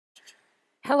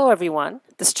Hello everyone,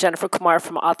 this is Jennifer Kumar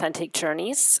from Authentic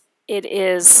Journeys. It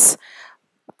is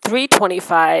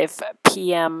 3:25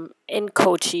 p.m. in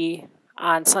Kochi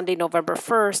on Sunday, November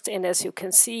 1st, and as you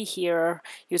can see here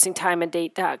using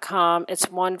timeanddate.com, it's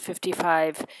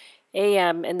 1:55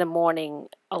 a.m. in the morning,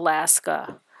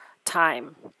 Alaska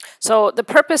time. So the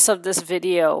purpose of this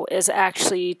video is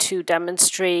actually to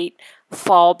demonstrate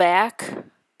fallback,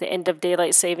 the end of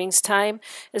daylight savings time,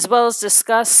 as well as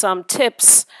discuss some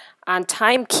tips on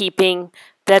timekeeping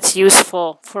that's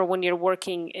useful for when you're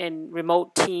working in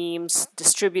remote teams,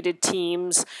 distributed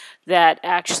teams that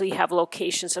actually have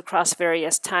locations across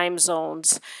various time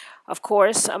zones. Of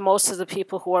course, most of the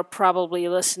people who are probably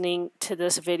listening to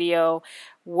this video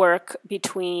work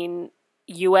between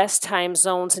US time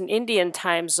zones and Indian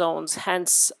time zones,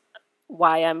 hence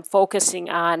why I'm focusing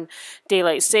on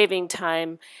daylight saving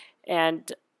time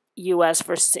and US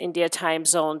versus India time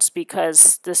zones,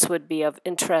 because this would be of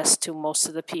interest to most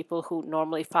of the people who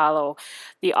normally follow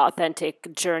the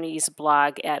Authentic Journeys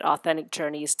blog at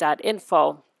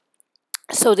authenticjourneys.info.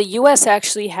 So the US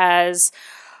actually has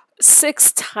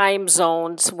 6 time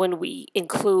zones when we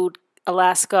include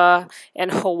Alaska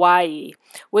and Hawaii.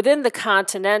 Within the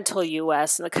continental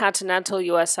US, in the continental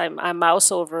US, I'm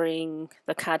mouse overing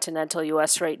the continental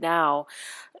US right now,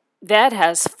 that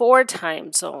has 4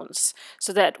 time zones.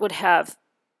 So that would have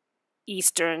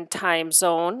Eastern time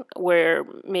zone, where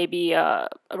maybe a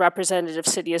representative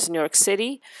city is New York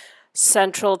City.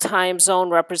 Central time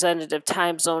zone, representative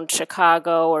time zone,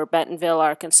 Chicago or Bentonville,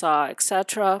 Arkansas,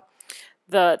 etc.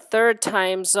 The third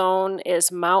time zone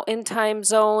is Mountain time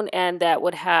zone, and that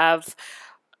would have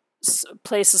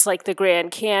places like the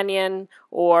Grand Canyon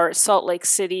or Salt Lake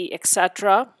City,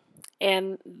 etc.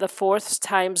 And the fourth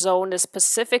time zone is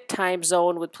Pacific time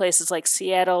zone, with places like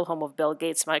Seattle, home of Bill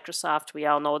Gates, Microsoft, we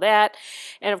all know that.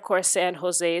 And of course, San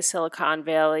Jose, Silicon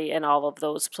Valley, and all of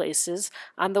those places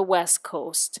on the West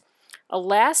Coast.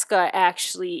 Alaska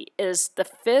actually is the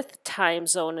 5th time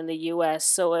zone in the US.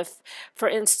 So if, for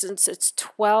instance, it's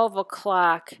 12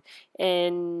 o'clock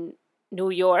in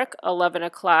New York, 11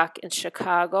 o'clock in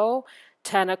Chicago,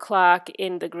 10 o'clock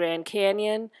in the Grand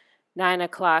Canyon, 9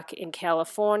 o'clock in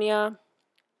California,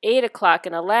 8 o'clock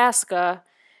in Alaska,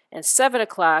 and 7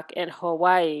 o'clock in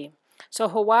Hawaii. So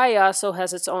Hawaii also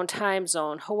has its own time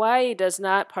zone. Hawaii does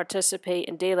not participate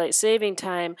in daylight saving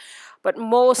time, but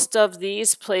most of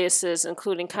these places,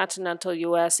 including continental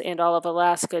US and all of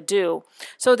Alaska, do.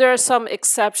 So there are some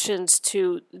exceptions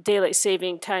to daylight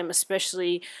saving time,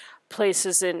 especially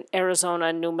places in Arizona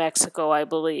and New Mexico, I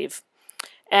believe.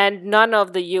 And none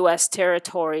of the U.S.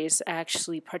 territories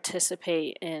actually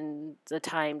participate in the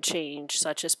time change,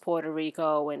 such as Puerto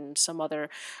Rico and some other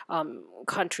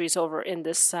countries over in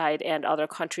this side, and other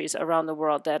countries around the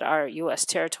world that are U.S.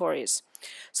 territories.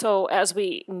 So as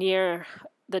we near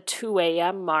the 2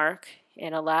 a.m. mark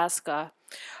in Alaska,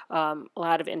 a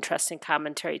lot of interesting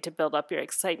commentary to build up your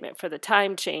excitement for the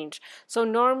time change. So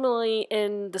normally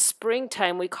in the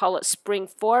springtime, we call it spring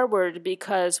forward,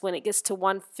 because when it gets to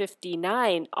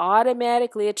 1:59,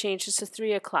 automatically it changes to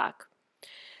 3 o'clock.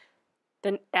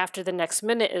 Then after the next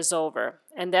minute is over.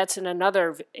 And that's in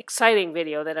another exciting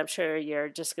video that I'm sure you're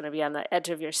just going to be on the edge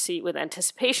of your seat with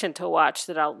anticipation to watch,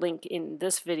 that I'll link in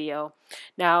this video.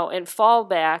 Now in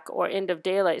fallback or end of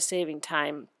daylight saving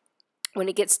time, when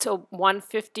it gets to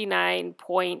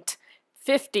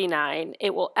 1:59.59,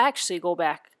 it will actually go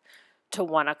back to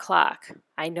 1 o'clock.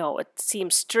 I know it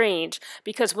seems strange,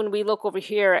 because when we look over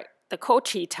here at the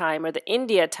Kochi time or the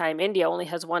India time, India only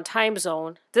has 1 time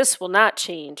zone. This will not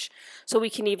change. So we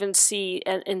can even see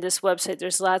in this website,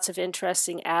 there's lots of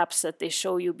interesting apps that they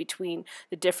show you between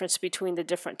the difference between the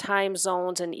different time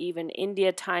zones, and even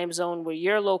India time zone where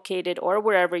you're located, or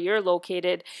wherever you're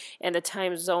located, and the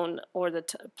time zone or the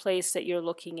place that you're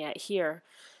looking at here.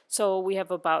 So we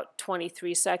have about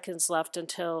 23 seconds left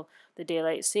until the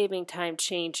daylight saving time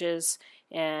changes.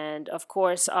 And of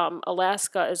course,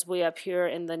 Alaska is way up here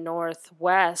in the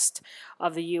northwest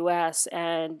of the US,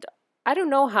 and I don't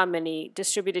know how many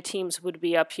distributed teams would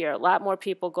be up here. A lot more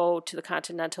people go to the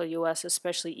continental US,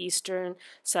 especially Eastern,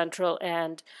 Central,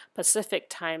 and Pacific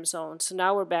time zones. So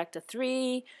now we're back to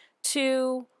 3,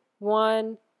 2,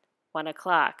 1, 1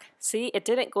 o'clock. See, it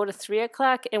didn't go to 3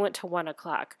 o'clock, it went to 1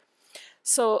 o'clock.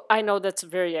 So I know that's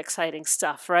very exciting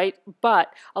stuff, right?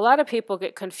 But a lot of people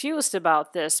get confused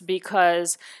about this,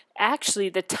 because actually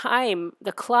the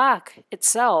clock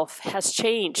itself has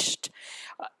changed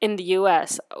in the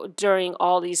US during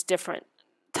all these different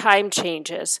time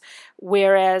changes.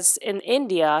 Whereas in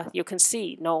India, you can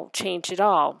see no change at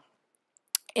all.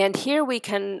 And here we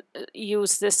can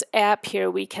use this app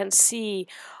here. We can see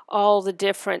all the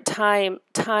different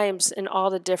times in all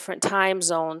the different time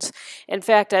zones. In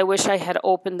fact, I wish I had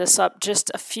opened this up just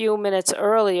a few minutes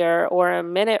earlier or a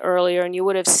minute earlier, and you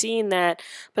would have seen that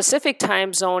Pacific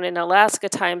time zone and Alaska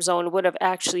time zone would have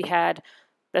actually had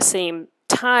the same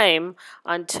time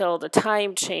until the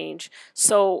time change.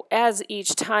 So as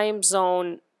each time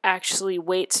zone actually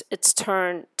waits its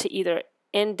turn to either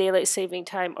end daylight saving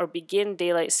time or begin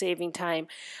daylight saving time,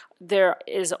 there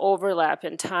is overlap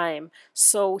in time.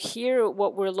 So here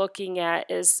what we're looking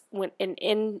at is when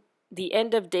in the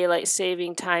end of daylight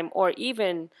saving time, or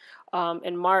even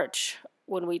in March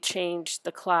when we change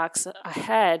the clocks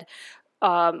ahead,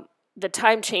 the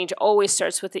time change always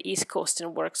starts with the East Coast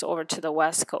and works over to the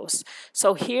West Coast.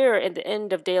 So here at the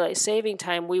end of daylight saving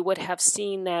time, we would have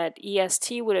seen that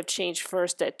EST would have changed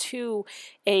first at 2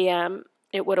 a.m.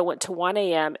 It would have went to 1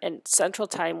 a.m. and Central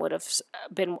Time would have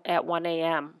been at 1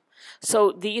 a.m.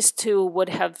 So these two would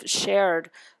have shared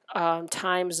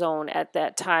time zone at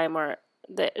that time, or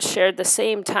shared the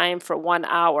same time for 1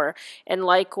 hour. And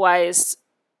likewise,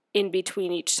 in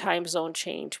between each time zone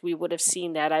change, we would have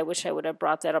seen that. I wish I would have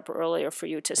brought that up earlier for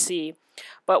you to see.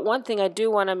 But one thing I do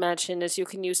want to mention is you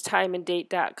can use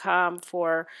timeanddate.com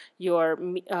for your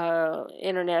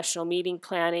international meeting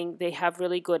planning. They have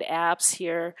really good apps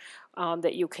here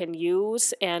that you can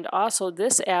use. And also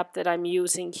this app that I'm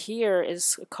using here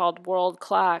is called World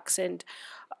Clocks, and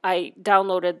I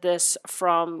downloaded this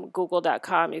from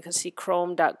google.com. You can see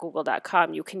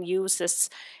chrome.google.com. You can use this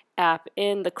app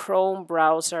in the Chrome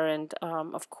browser, and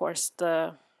of course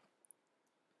the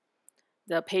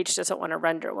page doesn't want to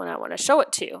render when I want to show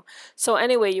it to you. So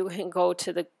anyway, you can go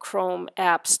to the Chrome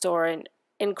App Store, and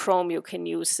in Chrome you can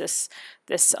use this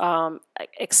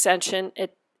extension.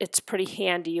 It's pretty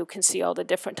handy. You can see all the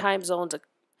different time zones and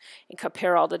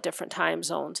compare all the different time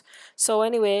zones. So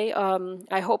anyway,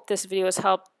 I hope this video has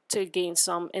helped to gain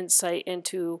some insight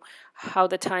into how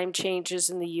the time changes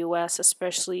in the U.S.,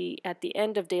 especially at the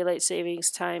end of daylight savings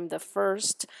time, the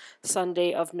first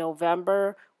Sunday of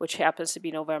November, which happens to be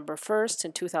November 1st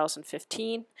in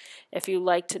 2015. If you'd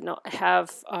like to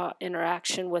have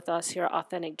interaction with us here at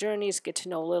Authentic Journeys, get to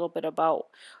know a little bit about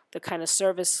the kind of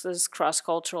services,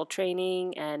 cross-cultural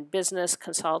training, and business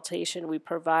consultation we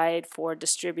provide for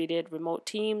distributed remote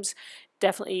teams,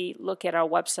 definitely look at our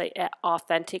website at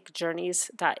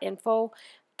authenticjourneys.info.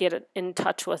 Get in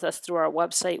touch with us through our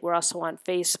website. We're also on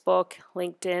Facebook,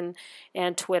 LinkedIn,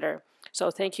 and Twitter.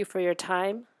 So thank you for your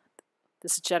time.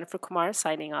 This is Jennifer Kumar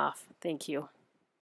signing off. Thank you.